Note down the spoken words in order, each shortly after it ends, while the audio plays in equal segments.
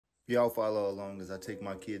Y'all follow along as I take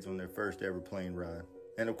my kids on their first ever plane ride.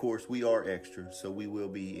 And of course, we are extras, so we will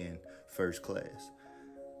be in first class.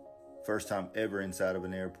 First time ever inside of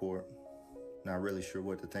an airport. Not really sure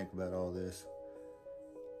what to think about all this.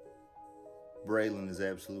 Braylon is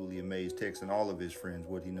absolutely amazed, texting all of his friends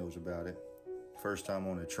what he knows about it. First time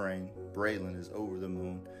on a train. Braylon is over the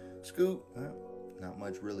moon. Scoop, not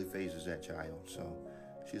much really phases that child, so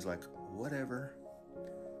she's like, whatever.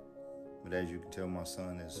 But as you can tell, my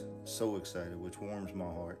son is so excited, which warms my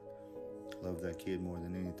heart. Love that kid more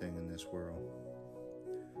than anything in this world.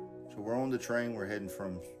 So we're on the train. We're heading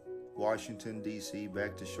from Washington, D.C.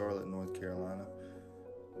 back to Charlotte, North Carolina.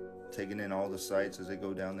 Taking in all the sights as they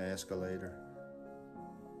go down the escalator.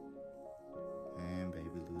 And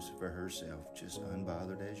baby Lucifer herself, just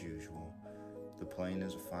unbothered as usual. The plane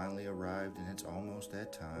has finally arrived and it's almost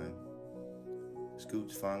that time.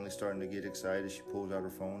 Scoot's finally starting to get excited. She pulls out her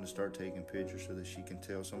phone to start taking pictures so that she can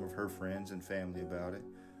tell some of her friends and family about it.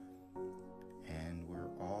 And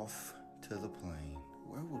we're off to the plane.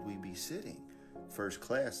 Where would we be sitting? First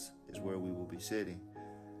class is where we will be sitting.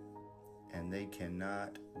 And they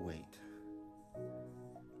cannot wait.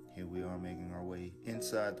 Here we are making our way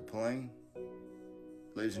inside the plane.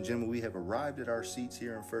 Ladies and gentlemen, we have arrived at our seats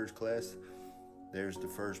here in first class. There's the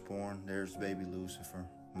firstborn. There's baby Lucifer,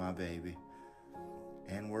 my baby.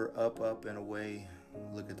 And we're up and away.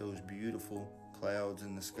 Look at those beautiful clouds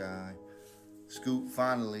in the sky. Scoop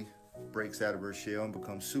finally breaks out of her shell and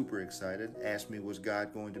becomes super excited. Asked me, was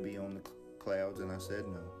God going to be on the clouds? And I said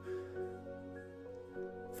no.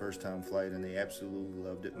 First time flight, and they absolutely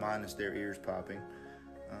loved it, minus their ears popping.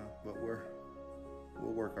 But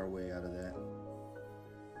we'll work our way out of that.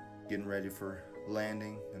 Getting ready for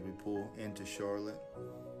landing as we pull into Charlotte.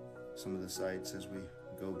 Some of the sights as we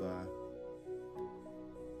go by.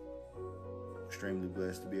 Extremely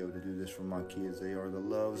blessed to be able to do this for my kids. They are the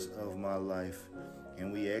loves of my life.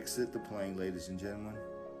 And we exit the plane, ladies and gentlemen.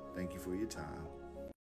 Thank you for your time.